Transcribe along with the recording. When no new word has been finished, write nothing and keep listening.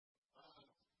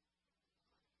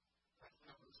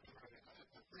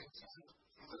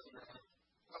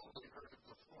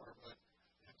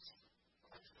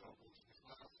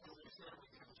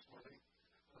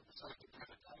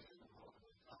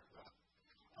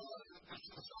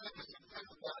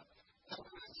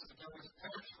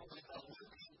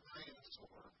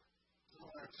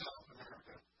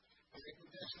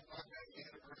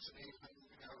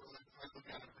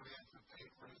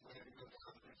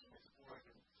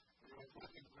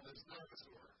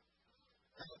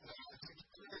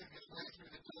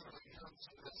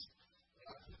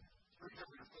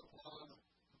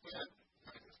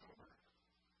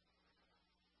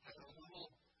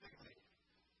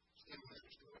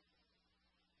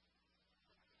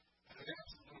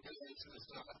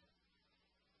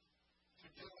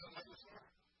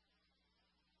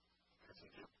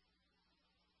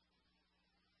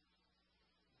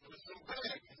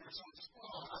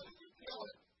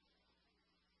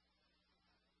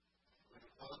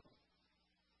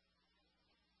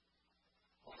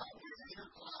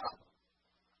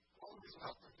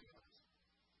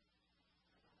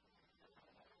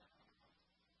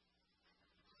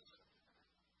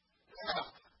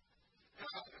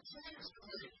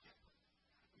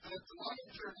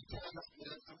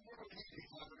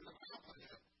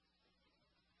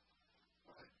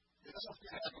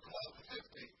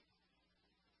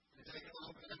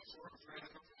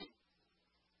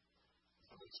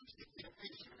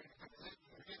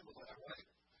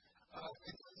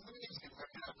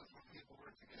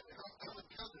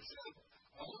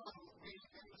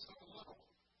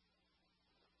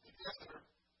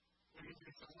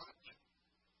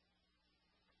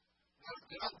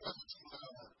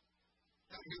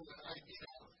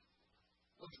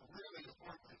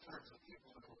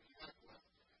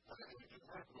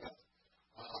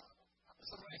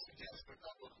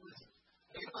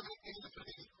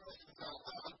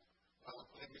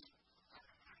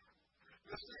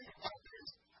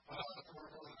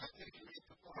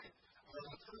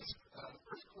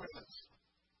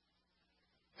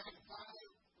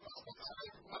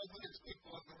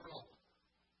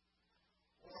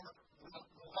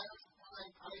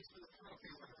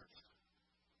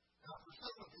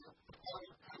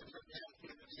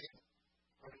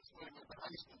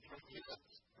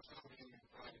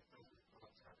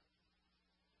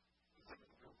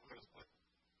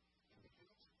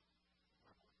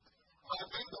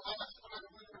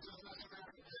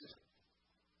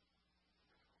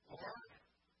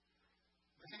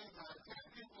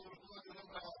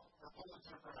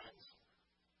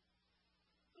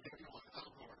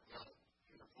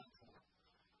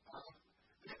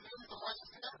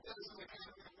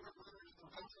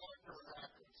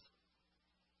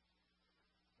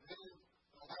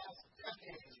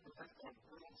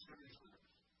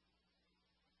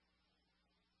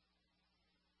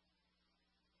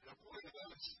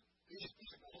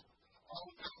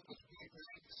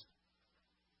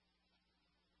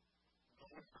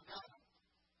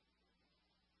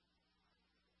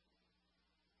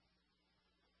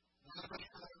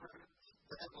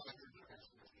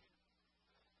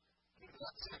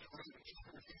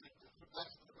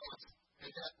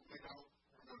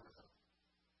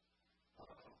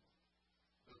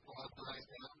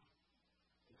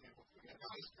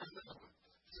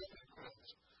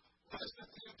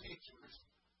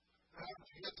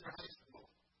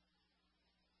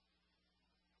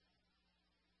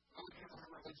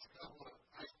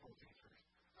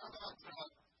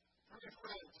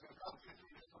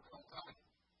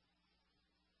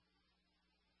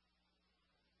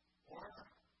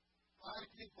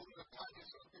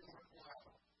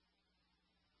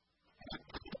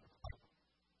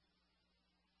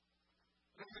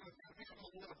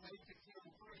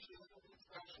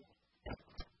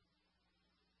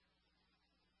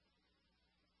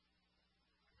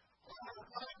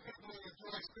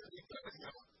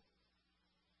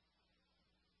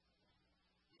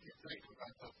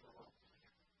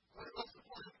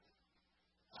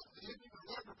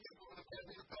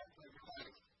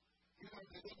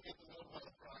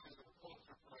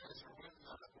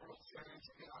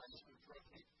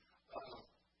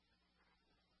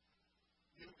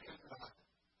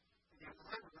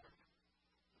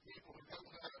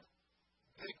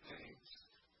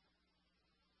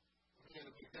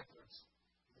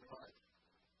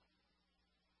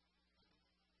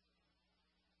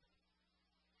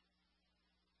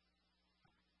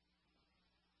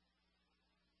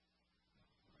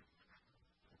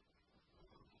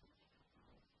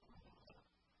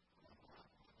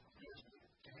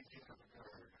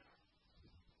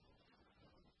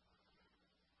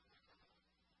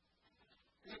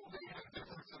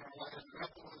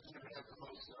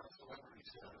celebrity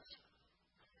status.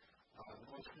 The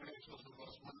most credentials, the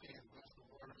most money, and the most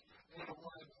awards. They don't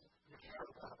want to care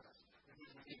about us. They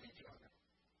just need each other.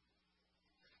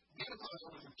 Nehemiah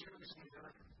was a Jewish leader,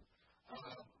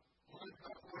 about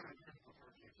 400 years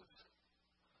before Jesus.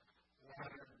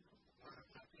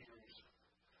 450 years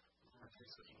before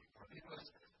Jesus was born. He was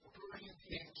the Korean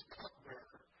king's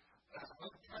cupbearer. Let's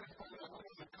try to find out what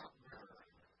is a cupbearer.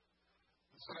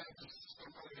 Besides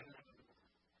somebody who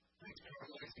thinks you're a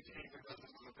lazy king who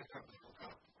doesn't want to pick up the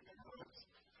cup.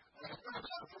 I found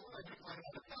out from what I could find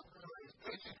out, a cupbearer is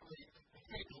basically the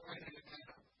king's right hand man.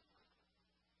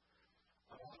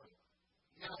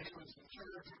 He was in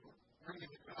charge of bringing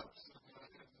the cups,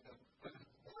 but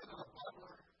more than a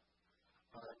butler,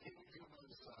 he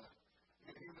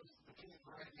was the king's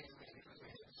right hand man. He was a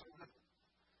head servant.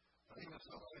 He was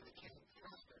somebody the king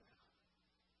trusted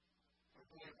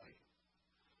completely.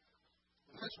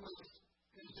 And this was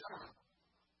his job.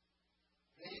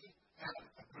 He had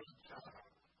a good job.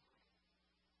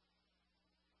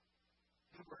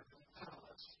 He worked in the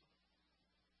palace.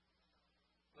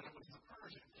 But it was the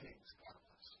Persian king's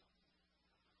palace.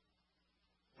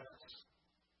 That's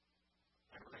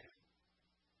Iran.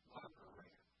 Not Iran.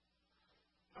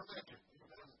 Now think it. You've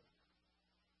been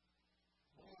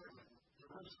born in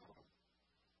Jerusalem.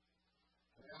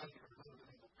 And now you're living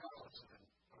in the palace in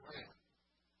Iran.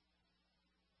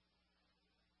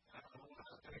 And I want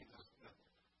to tell you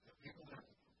that people that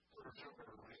Persia or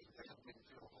Iran, they have made me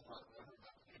feel a whole lot better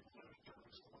about people living in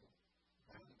Jerusalem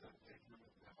than they do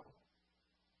now.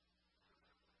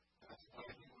 That's why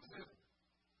he was in.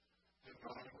 And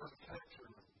God would capture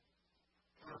them,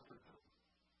 comfort them,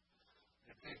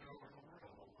 and take over the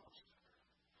world almost.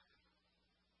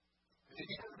 And he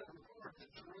had a report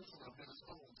that Jerusalem, his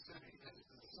own city,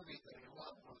 the city that he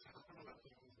loved, was ruined.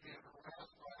 He was being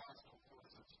harassed by hostile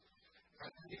forces.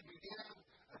 And he began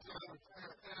a time of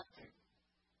prayer fasting.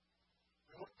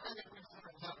 I think we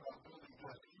learn a lot about building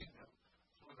God's kingdom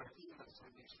for the humans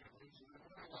in these cities. We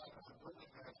learn a lot about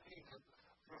building God's kingdom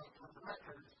from the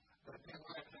record that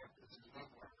Nehemiah kept as his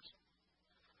memoirs.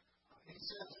 He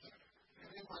says in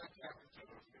Nehemiah chapter 2,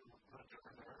 if you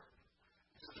return there,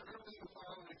 he says, early the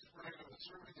following spring of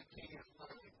serving the king in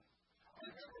fighting, I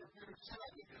never appeared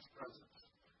sad in his presence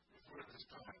before this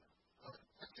time.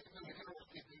 That's an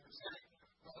interesting thing to say.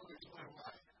 I'll always explain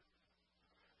why.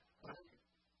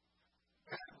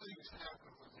 Bad things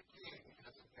happen when the king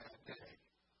has a bad day.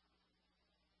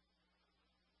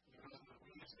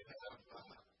 We used to have,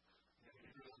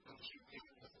 don't you meet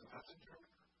with the messenger?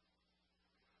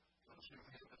 Don't you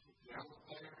meet with the yellow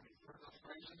player? You've heard those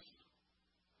phrases?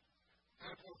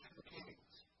 That's what the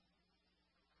kings.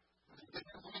 When they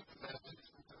didn't like the message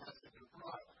that the messenger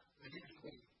brought, they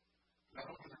usually got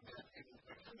over their bad things and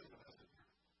got rid of the messenger.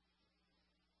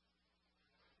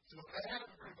 So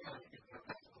everybody in the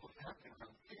rest of the happening on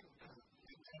the king has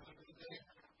a good day,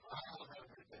 I'll have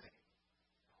a good day.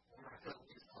 Or at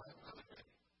least I'll have another day.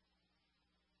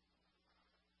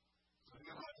 So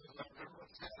you know,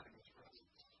 everyone's sad in his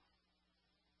presence.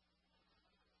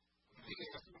 And he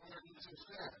asked me where he was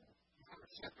sad. You never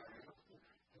said that.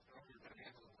 You're probably going to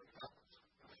handle it like that.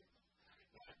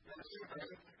 You're sure,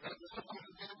 right? That's not what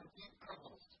it is with deep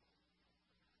troubles.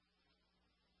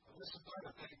 Well, this is not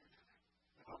a thing.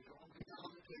 You only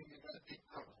know the thing you got deep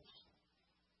troubles.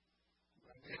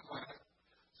 But Nehemiah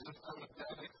says, I was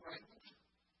badly frightened.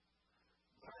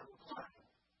 But I replied.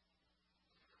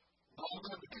 All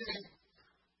of the king,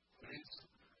 please.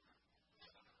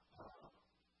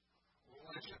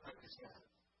 Elisha said,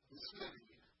 the city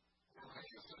where my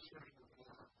ancestors were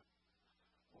born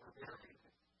or buried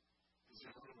is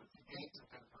in ruin. The gates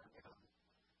have been burned down.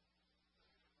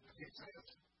 And he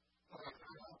says, but I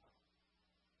heard help.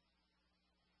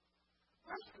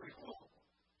 That's pretty cool.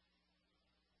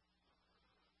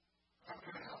 I'm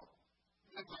going to help.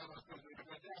 Then I was going to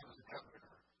go down as a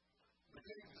governor. The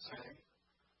king is saying,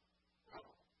 oh,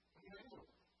 what do you do?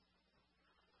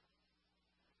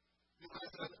 And I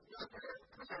said,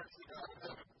 prepare to God of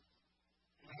heaven.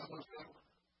 And I was like,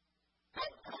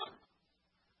 come.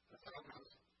 That's how it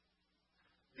goes.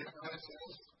 Nehemiah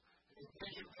says, in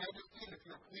patient majesty, if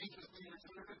you're pleased with me, your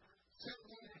servant, send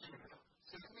me to Judah.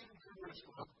 Send me to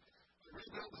Jerusalem.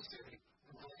 Rebuild the city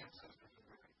and my ancestors are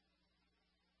buried.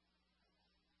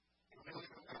 And really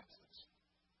no absence.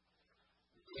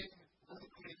 The king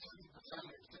really took the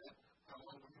time and said, how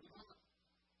long will you live?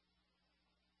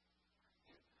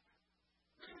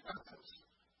 Think about this.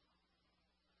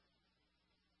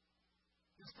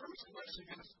 His first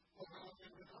question is, well, how long will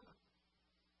you live?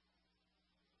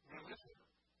 Where is it?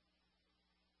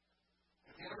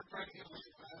 Have you ever tried to get a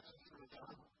leave of absence for a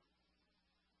job?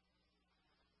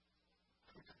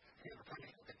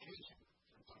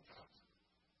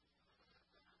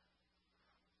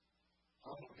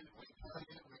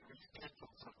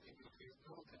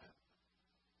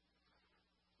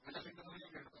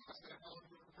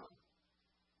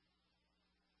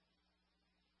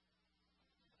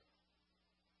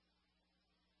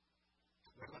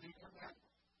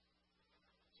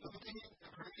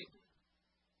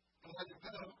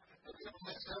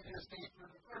 on his date for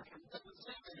departure. It doesn't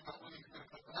say anything about when he's going to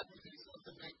come back. He says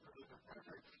the date for the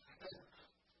departure. And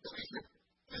then he said,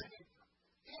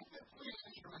 if it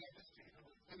pleases your majesty,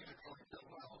 things are going so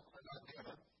well, and I'm going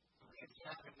to reach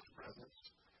out in his presence,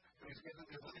 and he's given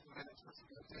me a little minutes for him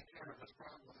to take care of his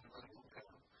problems and let him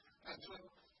down. And so,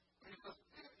 he says,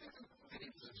 if it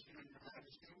pleases you, your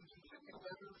majesty, would you send me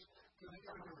letters to the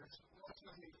governors, what's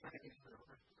going to be praying for,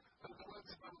 and the ones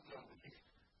that don't know me,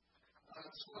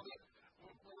 so that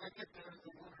when I get there,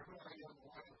 they wonder who I am,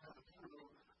 why I have a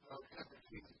true Catholic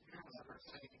Jesus your letter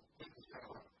saying, please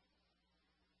go.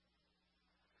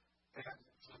 And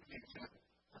so he said,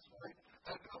 that's right.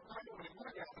 And by the way, what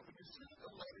happened when you send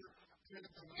a letter to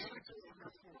the manager of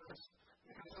your forest,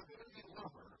 you know, a busy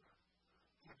lover,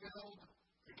 to build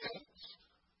the gates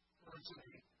for a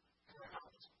city and a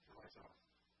house for myself.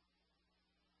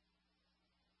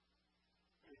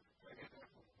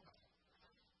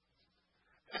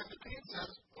 And the king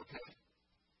says, okay,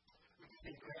 we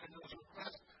can grant those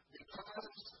requests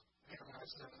because, Nehemiah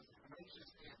says, the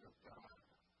gracious hand of God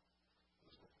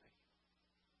was with me.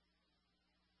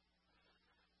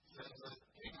 He says that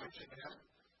King Jehoshaphat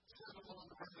sent along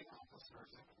the army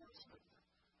officers and horsemen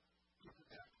to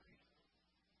protect me.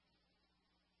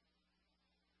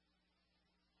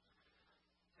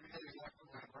 3 days after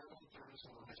my arrival in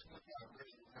Jerusalem, I slipped out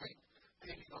ready to night,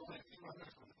 taking only a few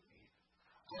others with me.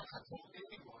 I had told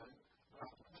anyone when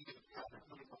they gathered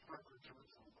from the front of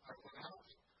Jerusalem, I went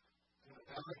out to the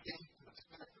valley gate to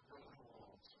inspect the broken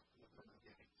walls within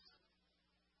the gates.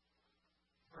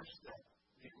 First step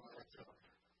Nehemiah took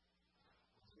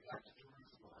was back to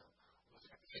Jerusalem, was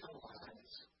to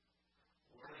analyze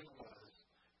where he was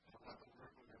and what the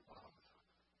work would involve.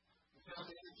 He found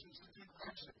the answers to two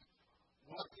questions.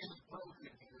 What is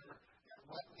broken here and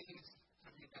what needs to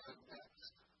be done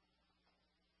next?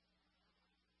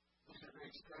 These are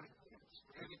very starting points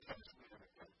for any text we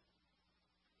ever get.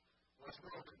 What's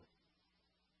broken?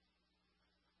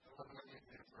 And what do I need to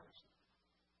do first?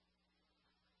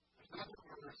 There's nothing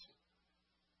worse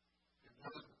than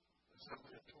one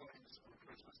assembly of twins on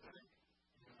Christmas Day.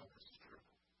 You know this is true.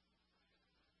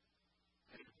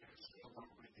 They still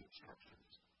don't read the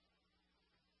instructions.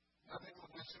 Nothing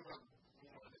will mess you up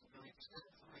more than doing step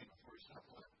 3 before you step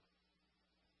 1.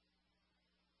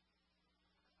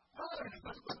 Now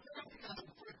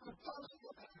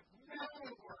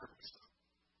it works.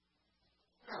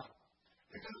 Now,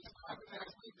 because it's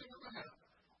automatically figured out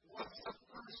what's the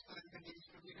first thing that needs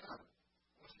to be done.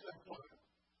 What's step 1?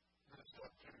 And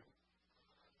step 2.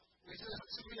 He says,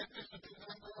 see, at this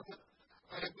particular moment,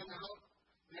 I have been out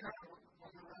there,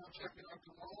 walking around checking out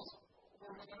the walls, or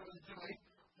what I was doing,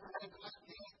 where I was not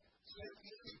say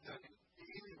anything to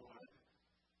anyone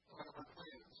on our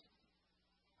plans.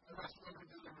 I must remember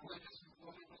to the religious and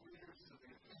political leaders, to the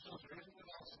officials, or anyone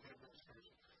else in the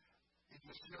administration. He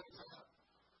just shows up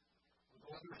with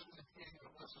letters from the king and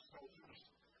a list of soldiers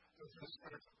and just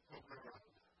starts poking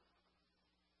around.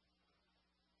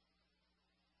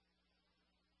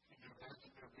 Can you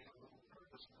imagine there being a little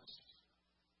nervousness?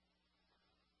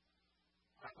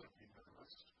 I would be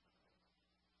nervous.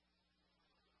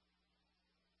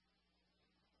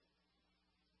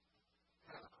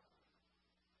 Yeah.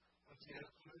 But the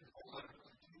attitude of the letter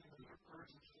continues to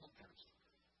encourage the soldiers.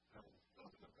 And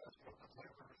those are the best weapons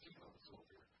I've ever seen on a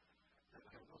soldier. And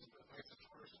it wasn't the nicest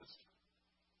horses.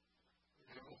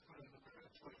 They all put in the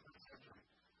 21st century.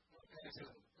 What they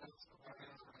said, that's the best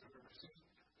I've ever seen.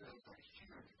 They're like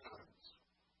huge guns.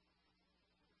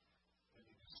 And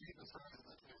you can see the size of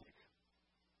the tank.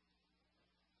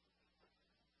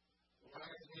 Why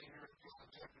is he here to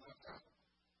contact about that?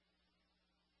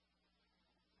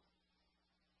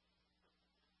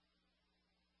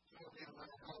 So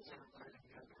Nehemiah calls everybody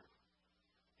together.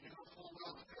 You know full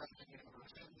well that God's in the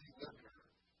universe and he lived here.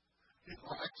 He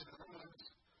likes the ruins.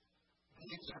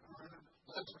 These are burdened.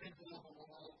 Let's rebuild the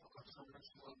wall of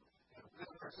Jerusalem and rid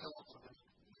ourselves of this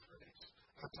disgrace.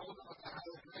 I told them about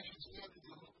how the nation stood to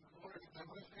the Lord and them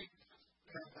with me,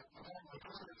 and that I have a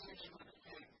conversation with the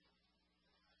king.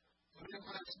 But in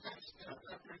my next step,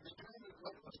 after determining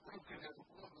what was broken as a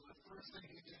woman, the first thing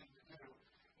he needed to do,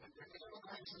 and to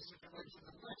analyze the situation,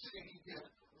 the next thing he did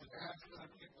was ask other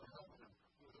people to help him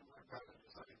with the word God had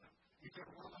decided them. He could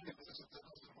have run into this at the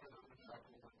house of one of the top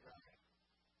one guy.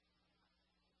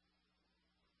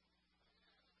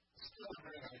 Still a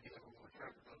great idea when we're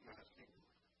trying to build God's kingdom.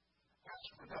 Ask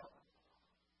for help.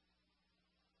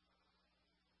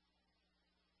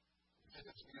 And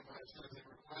as Nehemiah says, they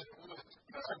were glad to do it.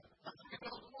 God, let's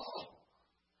rebuild the wall.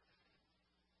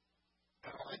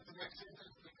 And I like the next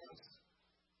sentence because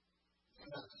it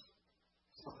says,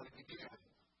 so they began.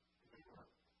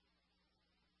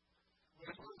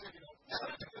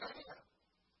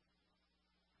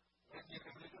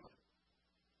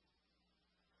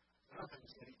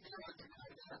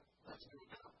 Let's do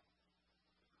it now.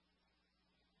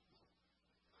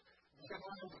 We have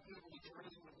all the people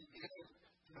journey when we get to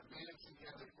advance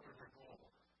together toward our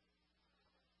goal.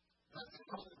 That's the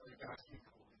only way God's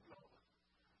people will go.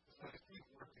 It's when the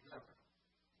people work together.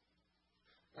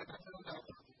 And I found out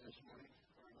something this morning,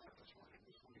 or not this morning,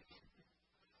 this week.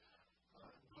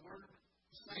 The word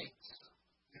saints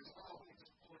is always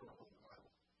plural in the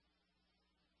Bible.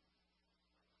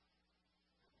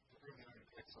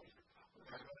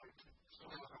 So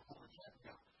I don't hold it back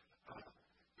now.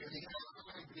 In the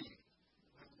NIV,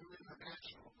 the New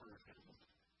International Version,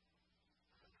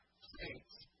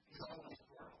 saints is always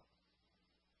plural.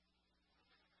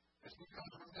 It's because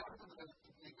we're not meant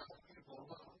to be God's people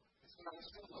alone. It's not a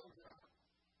solo God.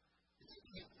 It's a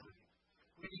team thing.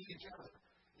 We need each other.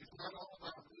 It's not all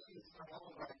about me. It's not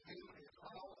all about you. It's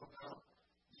all about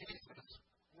Jesus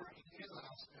working in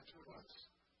us and through us.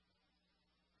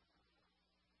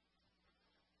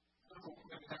 It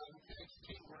takes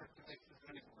teamwork to make the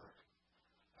dream work.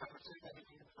 I would say that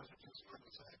again because it's just hard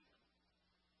to say.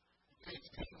 It takes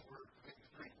teamwork to make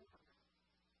the dream work.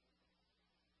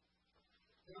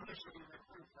 Notice that we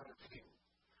recruit for our team.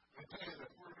 I tell you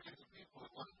that 4 kinds of people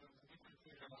in London, and you can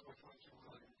figure out which ones you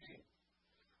want to be.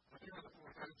 But here are the 4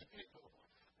 kinds of people.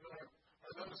 There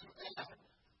are those who add.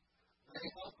 They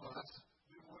help us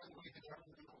do one we can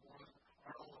never do on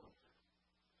our own.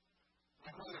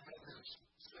 My mother had this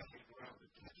saying around the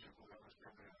kitchen when I was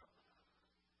growing up.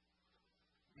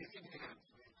 Giving hands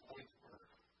makes life work.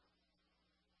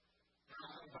 Now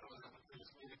I know that it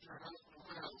takes me to turn out the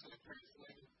house and it takes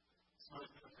me to start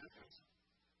the fitness.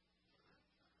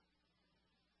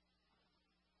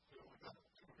 So we got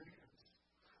 2 hands.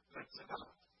 That's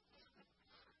enough.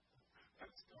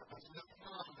 That's what the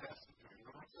mom has to do, you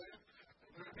know what I'm saying?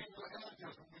 And there are people that have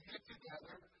this. When we get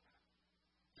together,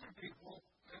 2 people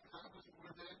and accomplish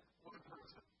more than 1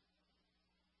 person.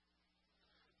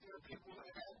 There are people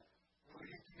that have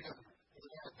working together. And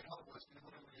they have to help us do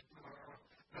whatever we do on our own.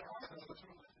 There are those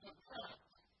who live in crap.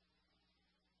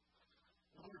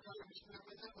 When we're trying to spend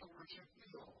with them, we should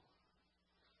feel.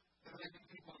 And they can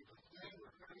people who complain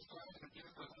or criticize or give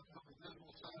us the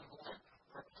visible side of life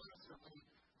or constantly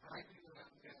grinding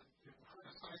and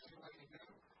criticizing what you do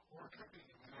or cooking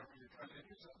you whenever you're trying to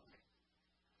do something.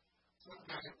 One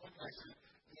guy said,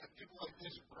 people like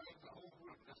this bring the whole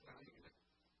group just not eating it.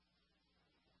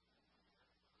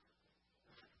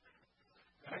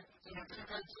 Right? So there's 2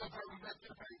 kinds of stuff we met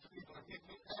 2 kinds of people. People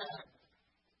who add,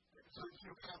 so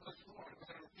you accomplish more.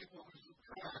 There are people who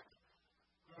subtract,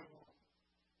 who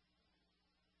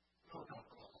don't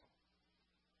alcohol.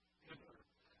 There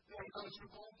are those who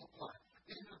multiply.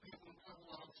 These are people who come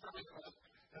alongside us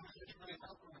and we just really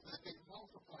help them with that. They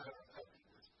multiply our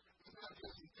happiness. It's not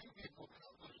just 2 people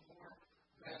accomplish more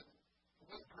than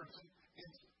 1 person.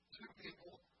 It's 2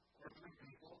 people or 3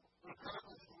 people who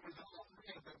accomplish more than all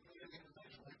 3 of them put it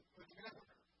individually put together.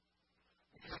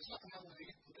 Because somehow when they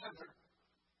get together,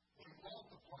 we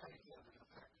multiply each other's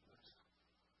effectiveness.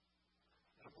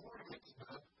 And the more it gets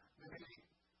done, maybe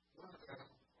 1 of them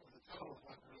or the total of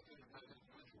 1 person is not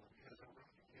individual because they're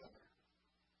working together.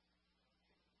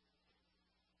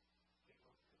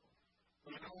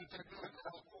 But you know what they're doing to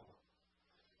help them?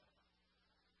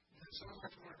 There's so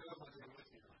much more done when they're with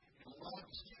you. You love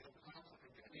to see them come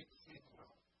and you need to see them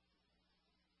well.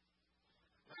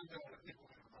 I know that people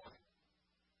can buy.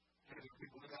 There are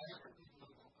people that add, or people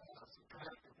who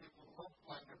subtract, or people who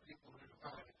multiply, or people who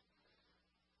divide.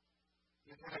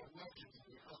 You have legends that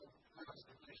become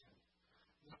constellation.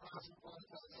 The Apostle Paul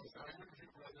says, I urge you,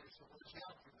 brothers, to watch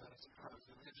out for those who cause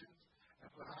divisions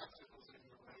and put obstacles in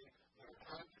your way that are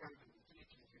contrary to the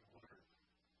teachings you've learned.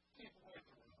 Keep away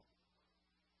from them.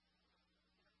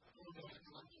 I know those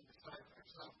who want to decide for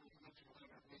yourself which ones you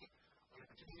want to meet on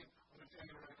a team. I'm going to tell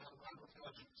you right now, the Bible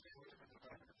tells you to stay away from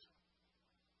dividers.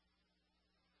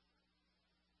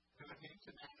 And it means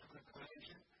an act of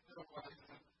inclination, otherwise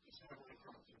just stay away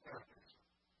from dividers.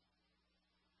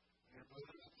 You're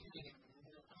building a team, and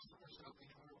you're accomplishing something,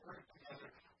 and we're working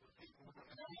together with people who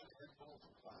add and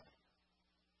multiply.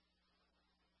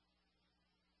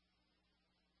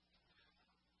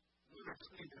 Luther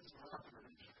Stevens, an author,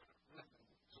 has written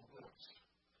some books.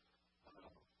 I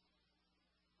don't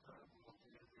know if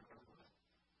you remember that.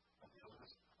 I'll be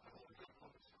honest, I don't have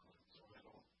books on it, so I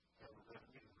don't have a read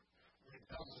either. He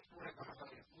tells a story about how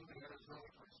he flew to Arizona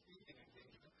for a speaking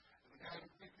engagement, and the guy who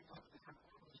picked him up there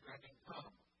was a guy named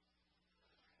Tom.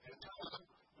 And Tom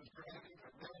was driving a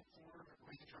red Ford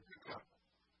Ranger pickup.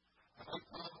 I like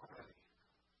Tom already.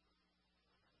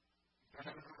 I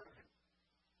haven't heard of him.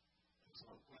 So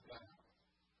with that.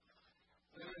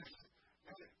 Then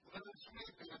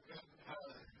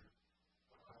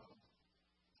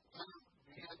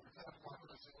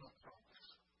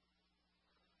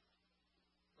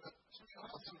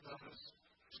also notice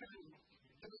two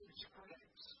huge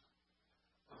crates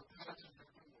of passenger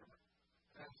door.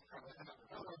 And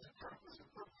another purpose of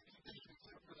perfect conditions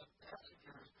for the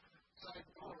passenger's side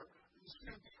door, there's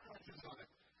two scratches on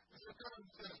it. And sometimes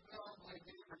says, well, my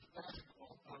neighbor's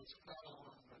basketball post fell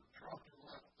on the truck and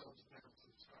left those dents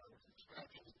and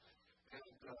scratches. And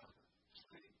she said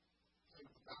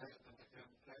about it, and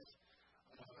that's,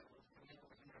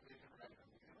 right. I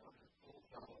mean, just pull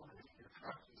it all over your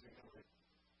truck is going to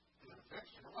affect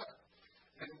your life.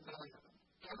 And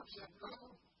God said, no,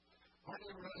 my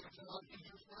neighbor doesn't feel like he's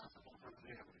responsible for the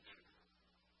damage.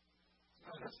 It's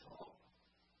not his fault.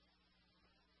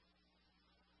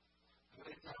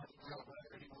 They found out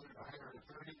later he wanted to hire an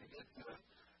attorney to get the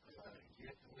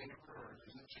neighbor or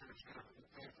his insurance company to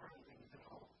pay for it, and he said,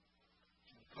 oh,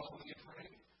 can you call the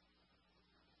attorney?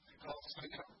 Can you call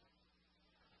Sam?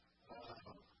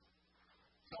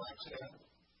 So I said,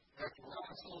 after a lot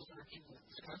of soul searching and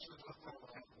discussions with my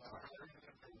wife about hiring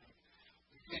an attorney,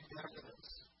 he gave me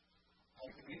evidence. I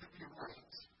can either be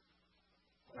right,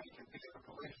 or I can be in a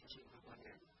relationship with my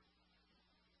neighbor.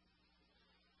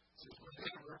 Since my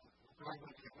neighbor was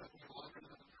probably with me longer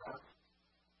than the truck,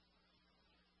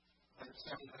 I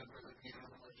decided I'd rather be in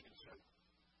a relationship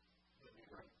than be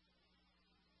right.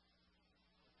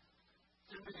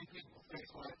 Too many people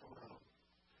face life alone.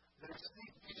 Their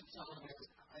sneak peeks on is,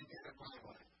 I did it my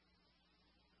way.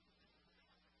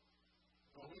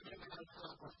 But we never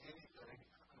accomplish anything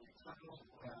of eternal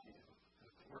value and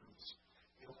importance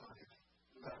in life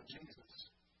without Jesus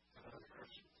and other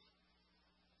Christians.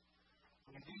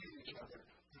 We need each other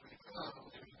to become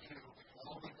and do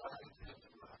all that God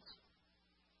intended for us.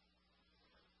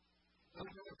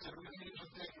 Those of us that really need to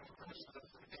take a person and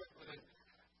forget that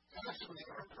actually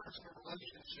our personal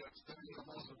relationships that are the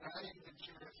most valued and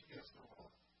cherished gifts of all.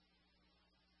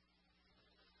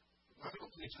 The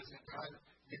Bible teaches that God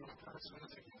gave a person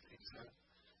as a gift, he said,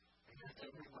 and gives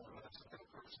every one of us that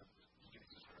person is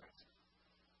Jesus Christ.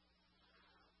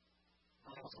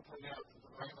 I also point out that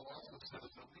the Bible also says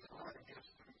that we are a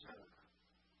gift to each other.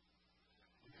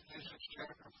 In Ephesians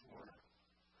chapter 4,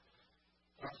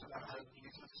 talks about how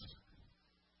Jesus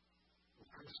was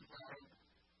crucified,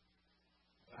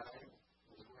 died,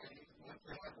 was raised, went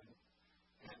to heaven,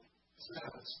 and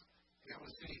says it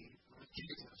was he, it was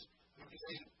Jesus, who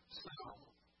made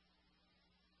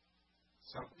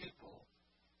some people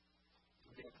to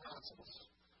be apostles,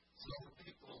 some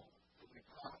people to be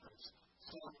prophets,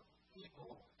 some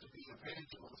people to be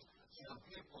evangelists, some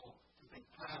people to be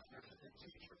pastors and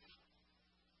teachers.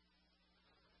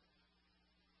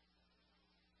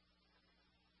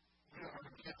 We are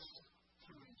gifts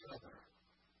to each other.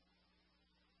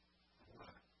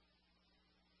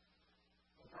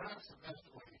 Perhaps the best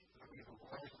way that we can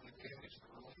wisely manage the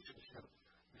relationship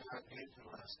God gave to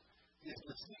us is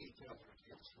to see each other as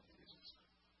gifts from Jesus.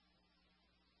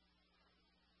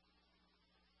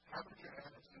 How would your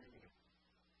attitude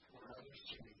toward others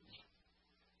change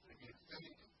if you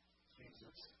thank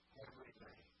Jesus every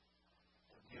day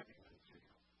for giving them to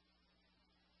you?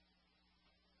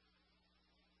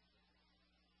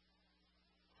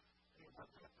 Think about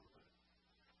that for a minute.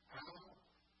 How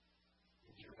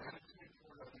would your attitude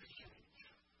toward others change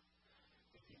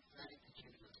if you thank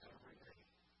Jesus every day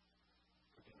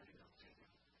for giving them to you?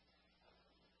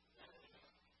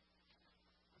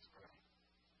 Let's pray.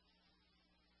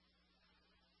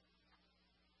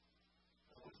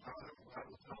 Father, the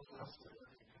Bible tells us that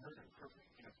every good and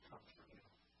perfect gift comes from you.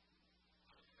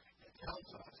 It tells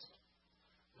us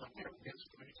that we are gifts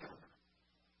to each other.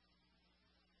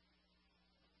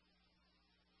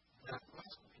 That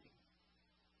must mean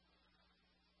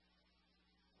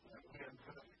that we are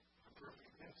good and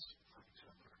perfect gifts for each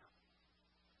other.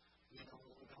 Even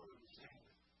when we don't understand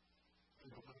it,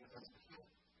 even when it doesn't fit,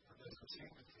 or doesn't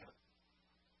seem to fit.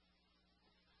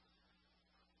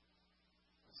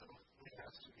 And so we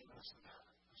ask you to give us the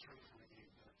strength we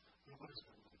need, the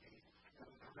wisdom we need, and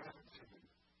the gratitude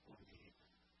we need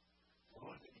to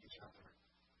look at each other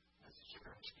as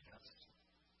cherished gifts.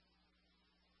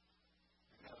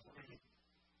 Because we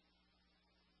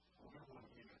want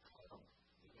to be a club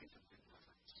that makes a big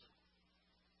difference.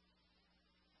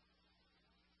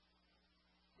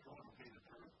 We want to be the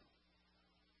group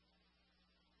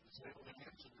that's able to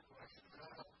answer the question,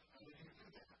 how do you do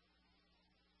that?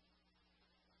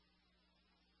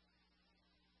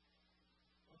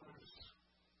 Well, there's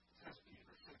 50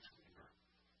 or 60 or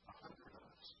 100 of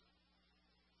us.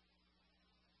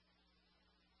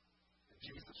 And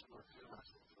Jesus worked in us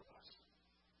and through us.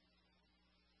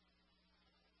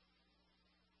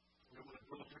 We want to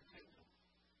build your kingdom.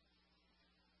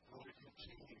 We want to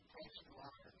continue touching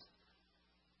lives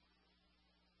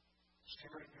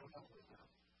sharing your love with them.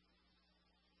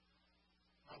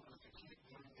 Help us to keep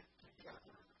doing it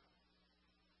together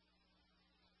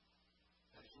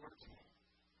as your team.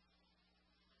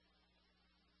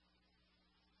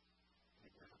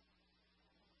 Amen.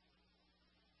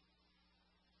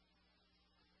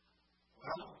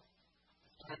 Well,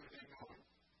 it's time to get going.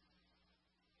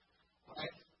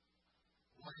 Life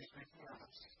lays before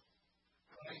us.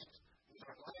 Christ is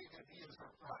our light and He is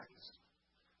our prize.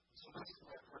 So let's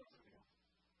let her for you.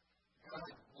 God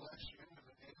bless you in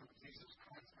the name of Jesus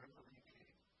Christ, our living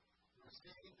King.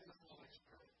 Receive His Holy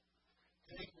Spirit.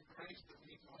 Take the grace that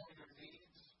meets all your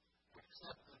needs.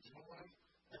 Accept the joy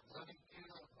that letting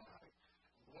Him